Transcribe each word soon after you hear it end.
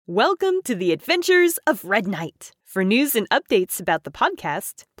Welcome to the adventures of Red Knight. For news and updates about the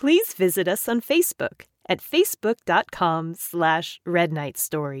podcast, please visit us on Facebook at facebook.com/Red Knight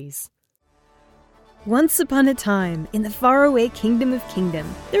Stories. Once upon a time, in the faraway kingdom of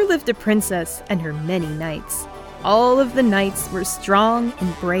Kingdom, there lived a princess and her many knights. All of the knights were strong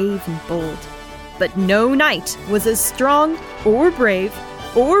and brave and bold. But no knight was as strong or brave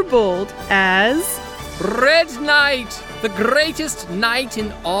or bold as... Red Knight, the greatest knight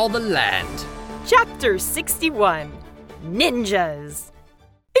in all the land. Chapter 61, Ninjas.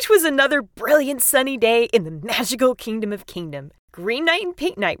 It was another brilliant sunny day in the magical kingdom of Kingdom. Green Knight and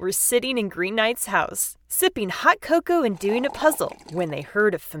Pink Knight were sitting in Green Knight's house, sipping hot cocoa and doing a puzzle, when they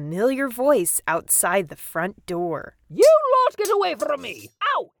heard a familiar voice outside the front door. You lot get away from me!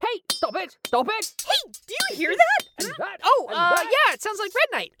 Ow! Hey, stop it! Stop it! Hey, do you hear that? Yeah, it sounds like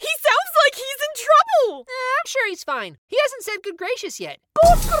Red Knight. He sounds like he's in trouble! I'm sure he's fine. He hasn't said good gracious yet.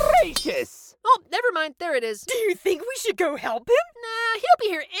 Good gracious! Oh, never mind. There it is. Do you think we should go help him? Nah, he'll be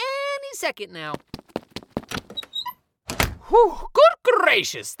here any second now. Whew, good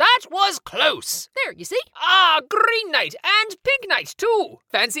gracious, that was close! There, you see? Ah, Green Knight and Pink Knight, too!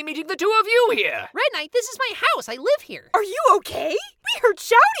 Fancy meeting the two of you here! Red Knight, this is my house. I live here. Are you okay? We heard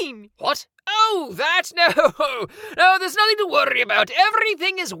shouting! What? Oh, that? No, there's nothing to worry about.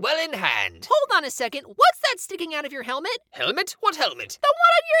 Everything is well in hand. Hold on a second. What's that sticking out of your helmet? Helmet? What helmet? The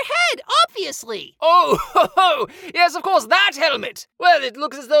one on your head, obviously. Oh, yes, of course, that helmet. Well, it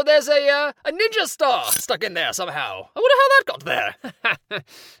looks as though there's a ninja star stuck in there somehow. I wonder how that got there.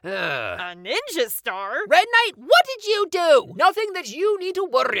 A ninja star? Red Knight, what did you do? Nothing that you need to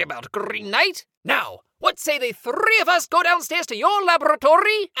worry about, Green Knight. Now, what say the three of us go downstairs to your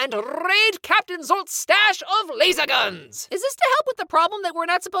laboratory and raid Captain Zolt's stash of laser guns? Is this to help with the problem that we're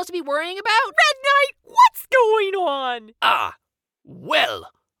not supposed to be worrying about? Red Knight, what's going on?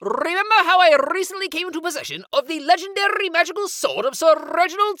 Well, remember how I recently came into possession of the legendary magical sword of Sir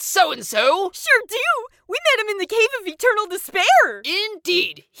Reginald So-and-so? Sure do! We met him in the Cave of Eternal Despair!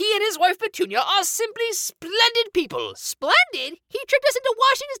 Indeed. He and his wife Petunia are simply splendid people. Splendid? He tricked us into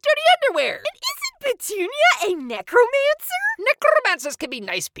washing his dirty underwear. And isn't Petunia a necromancer? Necromancers can be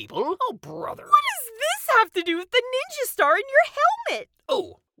nice people. Oh, brother. What does this have to do with the ninja star in your helmet?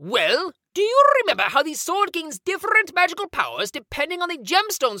 Oh, well, do you remember how the sword gains different magical powers depending on the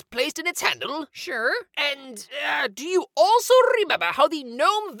gemstones placed in its handle? Sure. And do you also remember how the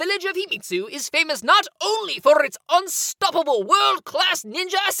gnome village of Himitsu is famous not only for its unstoppable world-class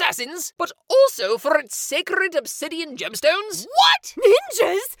ninja assassins, but also for its sacred obsidian gemstones? What?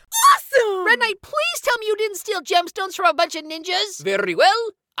 Ninjas? Awesome! Red Knight, please tell me you didn't steal gemstones from a bunch of ninjas. Very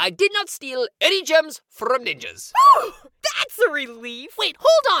well. I did not steal any gems from ninjas. That's a relief. Wait,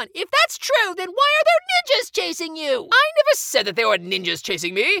 hold on. If that's true, then why are there ninjas chasing you? I never said that there were ninjas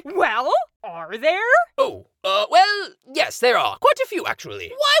chasing me. Well, are there? Well, yes, there are. Quite a few, actually.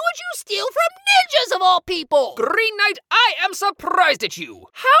 Why would you steal from ninjas of all people? Green Knight, I am surprised at you.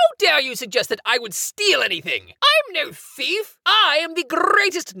 How dare you suggest that I would steal anything? I'm no thief. I am the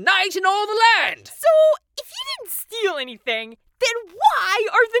greatest knight in all the land. So, if you didn't steal anything, then why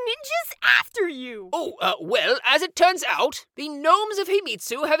are the ninjas after you? Well, as it turns out, the gnomes of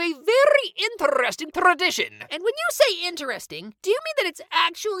Himitsu have a very interesting tradition. And when you say interesting, do you mean that it's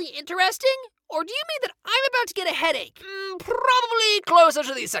actually interesting? Or do you mean that I'm about to get a headache? Probably closer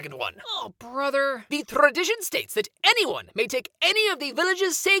to the second one. Oh, brother. The tradition states that anyone may take any of the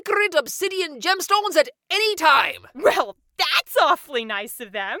village's sacred obsidian gemstones at any time. Well, that's awfully nice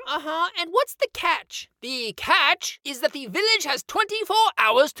of them. And what's the catch? The catch is that the village has 24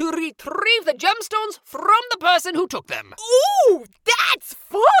 hours to retrieve the gemstones from the person who took them. Ooh, that's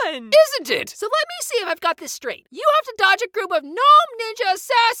fun! Isn't it? So let me see if I've got this straight. You have to dodge a group of gnome ninja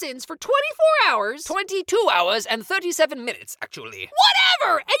assassins for 24 hours. 22 hours and 37 minutes, actually.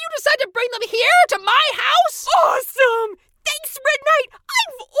 Whatever! And you decide to bring them here to my house? Awesome! Thanks, Red Knight!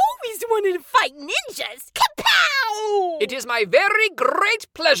 I've always wanted to fight ninjas! Kapow! It is my very great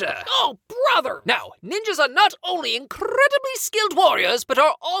pleasure. Oh, brother! Now, ninjas are not only incredibly skilled warriors, but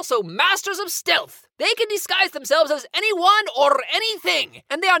are also masters of stealth. They can disguise themselves as anyone or anything,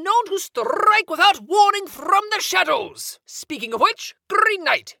 and they are known to strike without warning from the shadows. Speaking of which, Green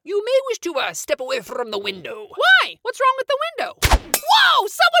Knight, you may wish to step away from the window. Why? What's wrong with the window? Whoa!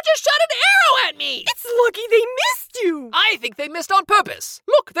 Someone just shot an arrow at me! It's lucky they missed you! I think they missed on purpose.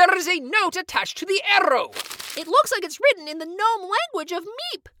 Look, there is a note attached to the arrow. It looks like it's written in the gnome language of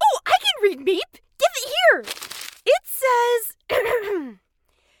Meep. Oh, I can read Meep. Give it here. It says...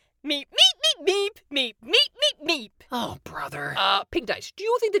 Meep, meep, meep, meep, meep, meep, meep, meep. Oh, brother. Pink Knight, do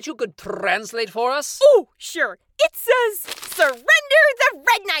you think that you could translate for us? Oh, sure. It says, surrender the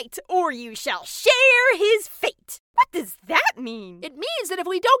Red Knight, or you shall share his fate. What does that mean? It means that if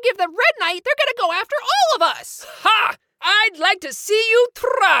we don't give the Red Knight, they're gonna go after all of us. Ha! I'd like to see you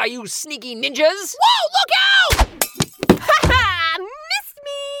try, you sneaky ninjas! Whoa, look out! Ha ha! Missed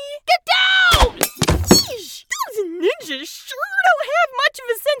me! Get down! Yeesh, those ninjas sure don't have much of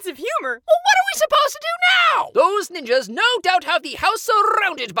a sense of humor. Well, what are we supposed to do now? Those ninjas no doubt have the house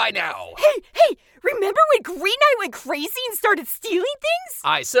surrounded by now. Hey, remember when Green Knight went crazy and started stealing things?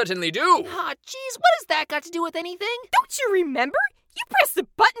 I certainly do. Aw, jeez, what has that got to do with anything? Don't you remember? You pressed a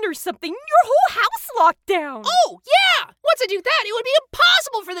button or something, your whole house locked down. Oh, yeah! Once I do that, it would be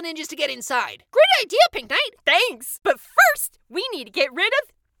impossible for the ninjas to get inside. Great idea, Pink Knight. Thanks. But first, we need to get rid of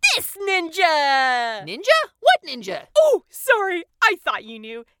this ninja. Ninja? What ninja? Oh, sorry. I thought you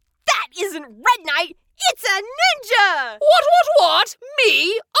knew. That isn't Red Knight. It's a ninja. What?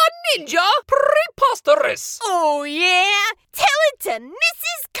 Me? A ninja? Preposterous. Oh, yeah? Tell it to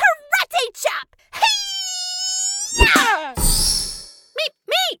Mrs. Karate Chop. Hey-ya!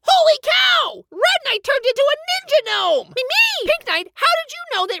 Me! Holy cow! Red Knight turned into a ninja gnome! Me! Pink Knight, how did you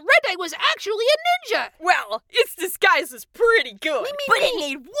know that Red Knight was actually a ninja? Well, its disguise was pretty good, but it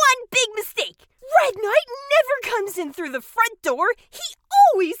made one big mistake. Red Knight never comes in through the front door. He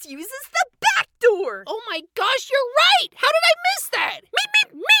always uses the back door. Oh my gosh, you're right! How did I miss that? Me!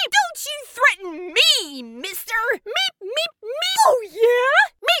 Don't you threaten me, mister! Me! Oh,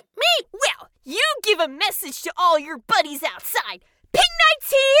 yeah? Me! Well, you give a message to all your buddies outside. Pink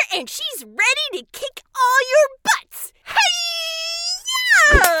Knight's here, and she's ready to kick all your butts.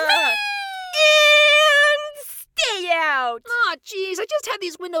 Hey-ya! And stay out. Aw, jeez, I just had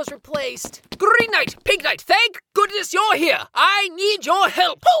these windows replaced. Green Knight, Pink Knight, thank goodness you're here. I need your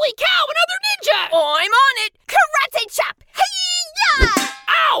help. Holy cow, another ninja! I'm on it. Karate Chop. Hey-ya!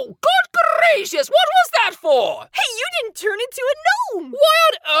 Ow! Good gracious, what was that for? Hey, you didn't turn into a gnome. Why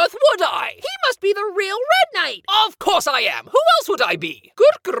on earth would I? He must be the real Red Knight. Of course I am. Who else would I be?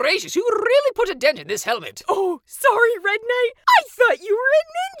 Good gracious, you really put a dent in this helmet. Oh, sorry, Red Knight. I thought you were a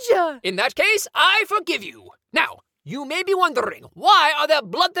ninja. In that case, I forgive you. Now, you may be wondering, why are there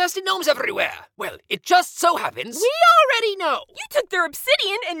bloodthirsty gnomes everywhere? Well, it just so happens... We already know. You took their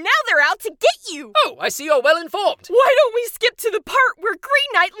obsidian, and now they're out to get you. Oh, I see you're well informed. Why don't we skip to the part where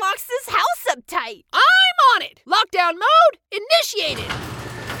Green Knight locks his house up tight? I'm on it. Lockdown mode initiated.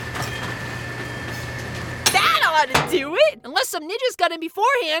 That ought to do it. Unless some ninjas got in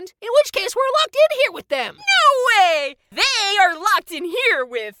beforehand, in which case we're locked in here with them. No way. They are locked in here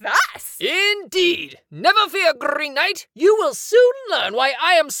with us. Indeed. Never fear, Green Knight. You will soon learn why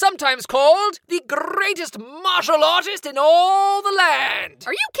I am sometimes called the greatest martial artist in all the land.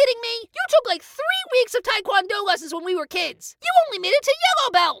 Are you kidding me? You took like 3 weeks of Taekwondo lessons when we were kids. You only made it to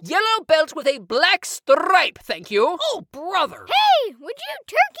yellow belt. Yellow belt with a black stripe, thank you. Oh, brother. Hey, would you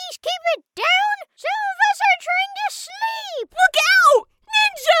turkeys keep it down? Some of us are trying to sleep. Look out!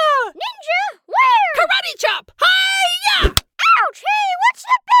 Ninja! Ninja? Where? Karate Chop! Hi-ya! Ouch! Hey, what's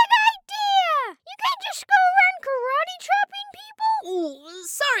the big idea? You can't just go around karate chopping people. Ooh,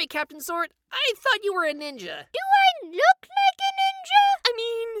 sorry, Captain Sword. I thought you were a ninja. Do I look like a ninja? I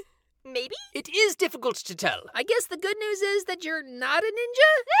mean, maybe? It is difficult to tell. I guess the good news is that you're not a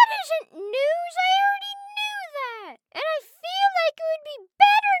ninja? That isn't news. I already knew that. And I feel like it would be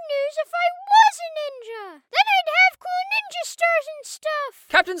better news if I was a ninja. Then I'd have cool ninja stars and stuff.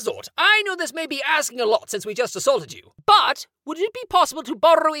 Captain Zort, I know this may be asking a lot since we just assaulted you, but would it be possible to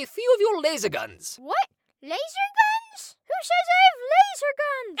borrow a few of your laser guns? What? Laser guns? Who says I have laser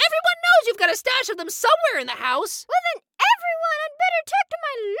guns? Everyone knows you've got a stash of them somewhere in the house. Well, then everyone had better talk to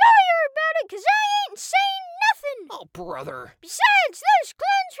my lawyer about it, 'cause I ain't saying nothing. Oh, brother. Besides, those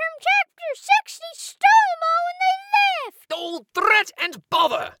clowns from Chapter 60 stole them all when they left. Old threat and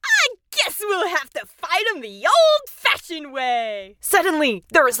bother. I guess we'll have to fight him the old-fashioned way. Suddenly,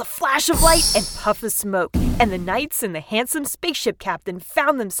 there was a flash of light and puff of smoke, and the knights and the handsome spaceship captain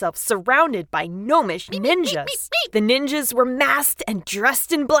found themselves surrounded by gnomish ninjas. The ninjas were masked and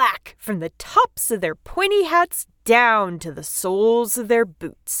dressed in black, from the tops of their pointy hats down to the soles of their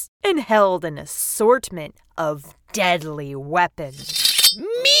boots, and held an assortment of deadly weapons.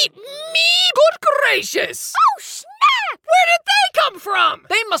 Me, good gracious! Oh, snap! Where did they come from?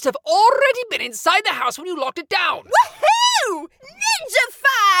 They must have already been inside the house when you locked it down. Woohoo! Ninja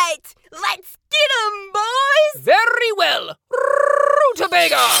fight! Let's get 'em, boys! Very well.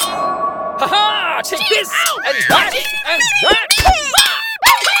 Rutabaga! Ha-ha! Take this, and that, and that!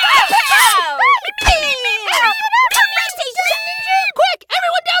 Quick,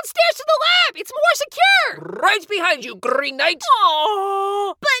 everyone downstairs to the lab. It's more secure. Right behind you, Green Knight.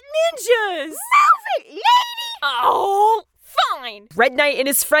 Oh, but Red Knight and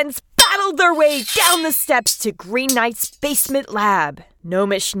his friends battled their way down the steps to Green Knight's basement lab.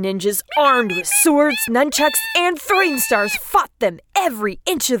 Gnomish ninjas armed with swords, nunchucks, and throwing stars fought them every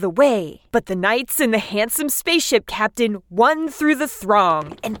inch of the way. But the knights and the handsome spaceship captain won through the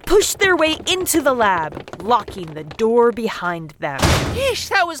throng and pushed their way into the lab, locking the door behind them. Yeesh,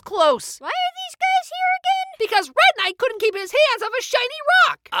 that was close. Why are these guys here again? Because Red Knight couldn't keep his hands off a shiny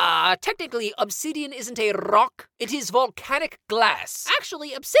rock. Technically, obsidian isn't a rock. It is volcanic glass.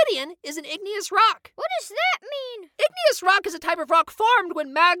 Actually, obsidian is an igneous rock. What does that mean? Igneous rock is a type of rock formed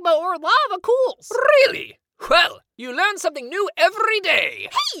when magma or lava cools. Really? Well, you learn something new every day.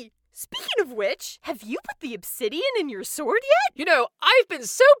 Hey! Speaking of which, have you put the obsidian in your sword yet? You know, I've been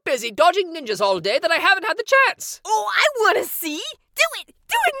so busy dodging ninjas all day that I haven't had the chance. Oh, I want to see! Do it!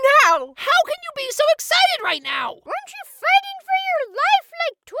 Do it now! How can you be so excited right now? Weren't you fighting for your life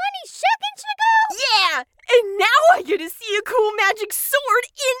like 20 seconds ago? Yeah! And now I get to see a cool magic sword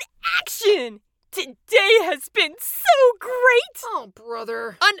in action! Today has been so great! Oh,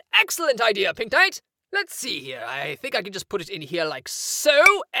 brother. An excellent idea, Pink Knight. Let's see here. I think I can just put it in here like so,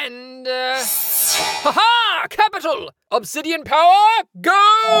 and, ha-ha! Capital! Obsidian power,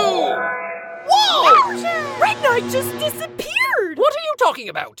 go! Whoa! Red Knight just disappeared! What are you talking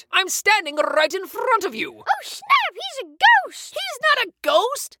about? I'm standing right in front of you. Oh, snap! He's a ghost! He's not a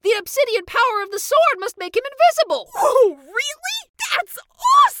ghost! The obsidian power of the sword must make him invisible. Whoa, really? That's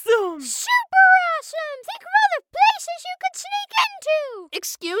awesome! Super awesome! Think of all the places you could sneak into!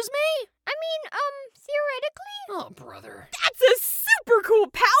 Excuse me? I mean, theoretically? Oh, brother. That's a super cool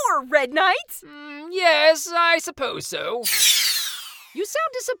power, Red Knight! Yes, I suppose so. You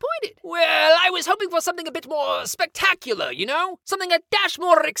sound disappointed. Well, I was hoping for something a bit more spectacular, you know? Something a dash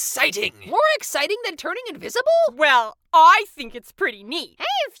more exciting. More exciting than turning invisible? Well, I think it's pretty neat. Hey,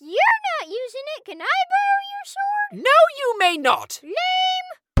 if you're not using it, can I borrow your sword? No, you may not. Lame!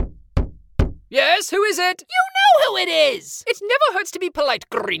 Yes, who is it? You know who it is! It never hurts to be polite,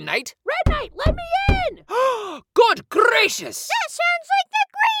 Green Knight. Red Knight, let me in! Good gracious! That sounds like the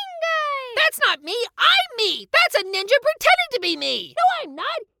green guy! That's not me, I'm me! That's a ninja pretending to be me! No, I'm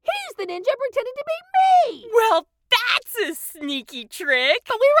not! He's the ninja pretending to be me! Well, that's a sneaky trick.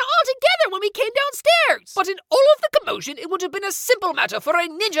 But we were all together when we came downstairs! But in all of the commotion, it would have been a simple matter for a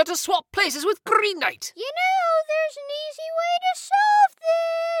ninja to swap places with Green Knight. You know, there's an easy way to solve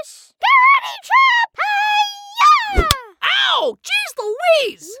this. Karate chop! Hi-ya! Ow! Jeez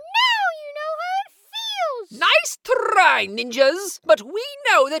Louise! Now you know how it feels! Nice try, ninjas! But we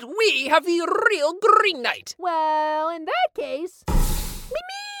know that we have the real Green Knight. Well, in that case...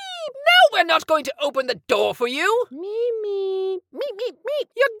 No, we're not going to open the door for you. Me.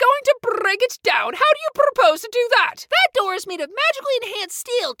 You're going to break it down. How do you propose to do that? That door is made of magically enhanced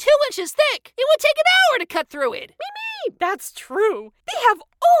steel, 2 inches thick. It would take an hour to cut through it. That's true. They have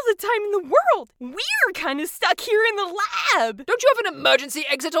all the time in the world. We're kind of stuck here in the lab. Don't you have an emergency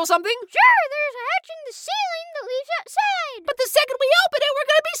exit or something? Sure, there's a hatch in the ceiling that leads outside. But the second we open it, we're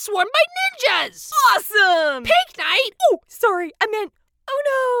going to be swarmed by ninjas. Awesome! Pink Knight! Oh, sorry, I meant... Oh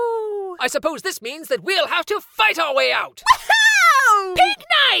no! I suppose this means that we'll have to fight our way out. Wow! Pink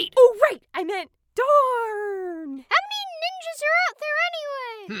Knight! Oh, right, I meant darn. How many ninjas are out there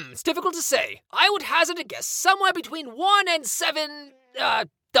anyway? It's difficult to say. I would hazard a guess somewhere between 1 and 7,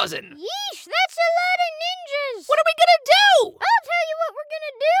 dozen. Yeesh, that's a lot of ninjas. What are we gonna do? I'll tell you what we're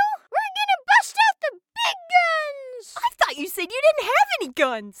gonna do. We're gonna bust out the big guns. I thought you said you didn't have any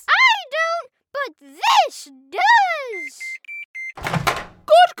guns. I don't, but this does.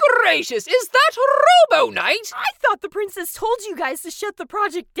 Good gracious, is that Robo Knight? I thought the princess told you guys to shut the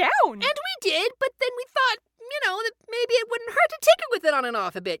project down. And we did, but then we thought, that maybe it wouldn't hurt to tinker with it on and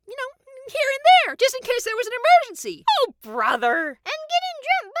off a bit. Here and there, just in case there was an emergency. Oh, brother. And getting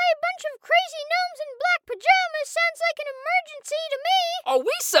jumped by a bunch of crazy gnomes in black pajamas sounds like an emergency to me. Are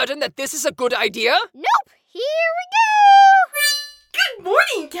we certain that this is a good idea? Nope. Here we go. Good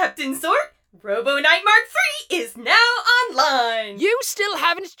morning, Captain Sort. Robo Knight Mark III is now online. You still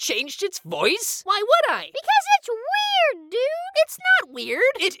haven't changed its voice? Why would I? Because it's weird, dude. It's not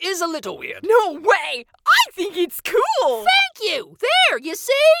weird. It is a little weird. No way. I think it's cool. Thank you. There, you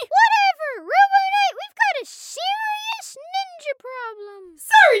see? Whatever. Robo Knight, we've got a serious ninja problem.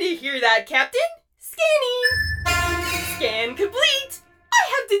 Sorry to hear that, Captain. Scanning. Scan complete. I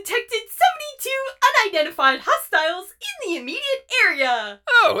have detected 72 unidentified hostiles in the immediate area.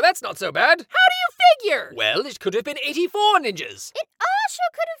 Oh, that's not so bad. How do you figure? Well, it could have been 84 ninjas. It also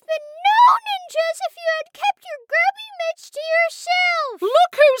could have been no ninjas if you had kept your grubby mitts to yourself.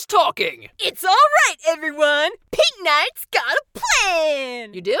 Look who's talking. It's all right, everyone. Pink Knight's got a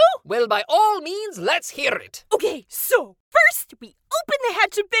plan. You do? Well, by all means, let's hear it. Okay, so first we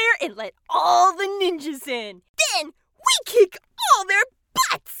catch a bear and let all the ninjas in. Then we kick all their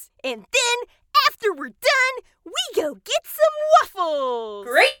butts. And then, after we're done, we go get some waffles.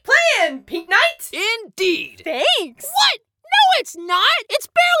 Great plan, Pink Knight! Indeed. Thanks. What? No, it's not. It's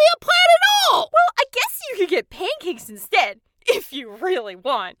barely a plan at all. Well, I guess you could get pancakes instead, if you really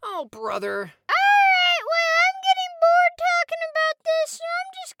want. Oh, brother. Alright, well, I'm getting bored talking about this, so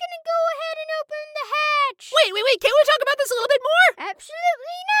I'm just gonna go ahead and open the hatch. Wait. Can we talk about this a little bit more?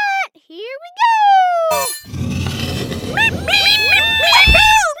 Absolutely not. Here we go.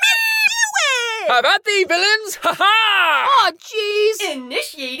 How about the villains? Ha ha! Oh, jeez.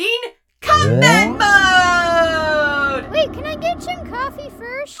 Initiating combat mode! Wait, can I get some coffee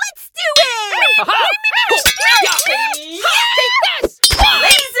first? Let's do it! Ha ha! Take this!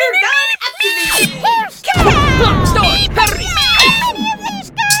 Laser gun activated! Block, Storm, hurry! How many of these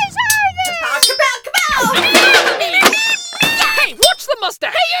guys are there? Cabal! Hey, watch the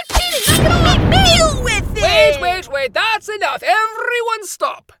mustache! Hey, you're cheating! Knock it off! Deal with it! Wait, that's enough. Everyone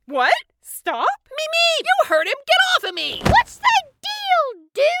stop. What? Stop? Mimi, you heard him. Get off of me! What's the deal,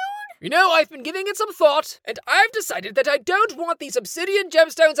 dude? You know, I've been giving it some thought, and I've decided that I don't want these obsidian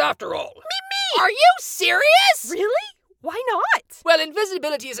gemstones after all. Are you serious? Really? Why not? Well,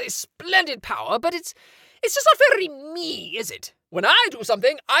 invisibility is a splendid power, but it's just not very me, is it? When I do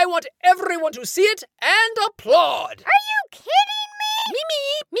something, I want everyone to see it and applaud. Are you kidding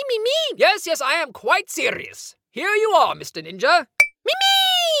me? Mimi! Yes, I am quite serious. Here you are, Mr. Ninja.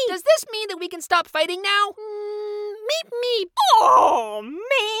 Does this mean that we can stop fighting now? Meep. Oh,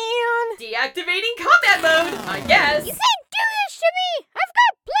 man. Deactivating combat mode, I guess. You can't do this to me! I've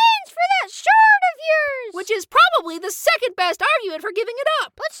got plans for that sword of yours! Which is probably the second best argument for giving it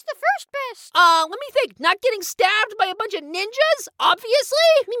up. What's the first best? Let me think. Not getting stabbed by a bunch of ninjas? Obviously.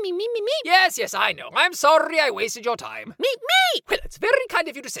 Me. Yes, I know. I'm sorry I wasted your time. Me. Well, it's very kind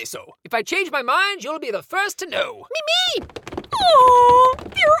of you to say so. If I change my mind, you'll be the first to know. Me. Oh,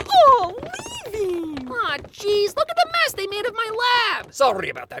 they're all leaving. Aw, jeez. Look at the mess they made of my lab. Sorry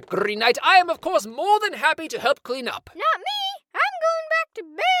about that, Green Knight. I am, of course, more than happy to help clean up. Not me! I'm going back to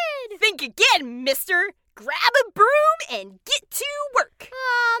bed! Think again, mister. Grab a broom and get to work.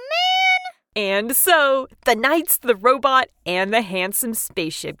 Aw, man! And so, the knights, the robot, and the handsome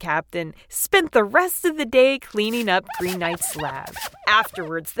spaceship captain spent the rest of the day cleaning up Green Knight's lab.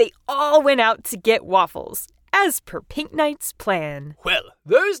 Afterwards, they all went out to get waffles, as per Pink Knight's plan. Well,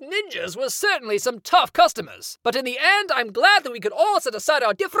 those ninjas were certainly some tough customers. But in the end, I'm glad that we could all set aside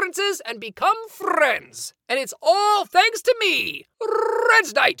our differences and become friends. And it's all thanks to me,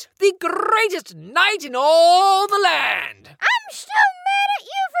 Red Knight, the greatest knight in all the land. I'm still mad at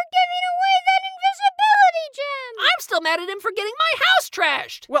you for giving away that invisibility gem! I'm still mad at him for getting my house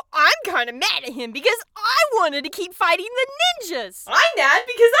trashed. Well, I'm kind of mad at him because I wanted to keep fighting the ninjas. I'm mad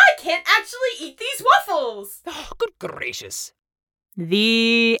because I can't actually eat these waffles. Oh, good gracious.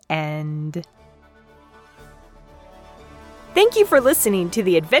 The end. Thank you for listening to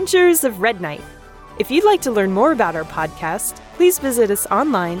The Adventures of Red Knight. If you'd like to learn more about our podcast, please visit us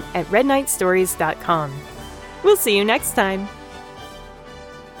online at redknightstories.com. We'll see you next time.